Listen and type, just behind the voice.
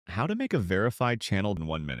How to make a verified channel in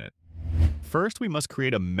 1 minute. First, we must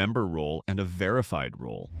create a member role and a verified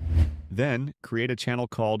role. Then, create a channel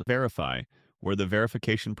called Verify, where the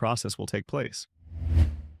verification process will take place.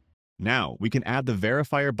 Now, we can add the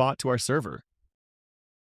verifier bot to our server.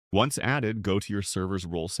 Once added, go to your server's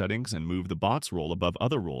role settings and move the bot's role above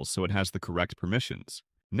other roles so it has the correct permissions.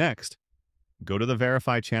 Next, go to the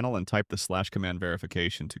Verify channel and type the /command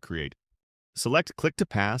verification to create. Select Click to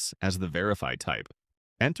Pass as the Verify type.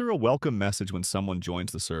 Enter a welcome message when someone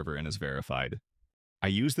joins the server and is verified. I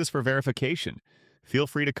use this for verification. Feel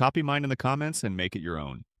free to copy mine in the comments and make it your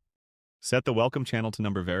own. Set the welcome channel to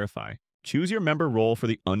number verify. Choose your member role for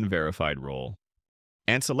the unverified role.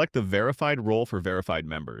 And select the verified role for verified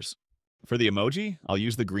members. For the emoji, I'll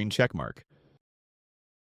use the green check mark.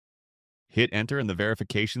 Hit enter and the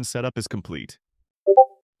verification setup is complete.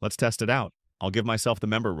 Let's test it out. I'll give myself the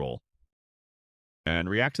member role. And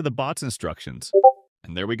react to the bot's instructions.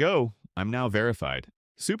 And there we go. I'm now verified.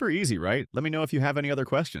 Super easy, right? Let me know if you have any other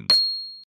questions.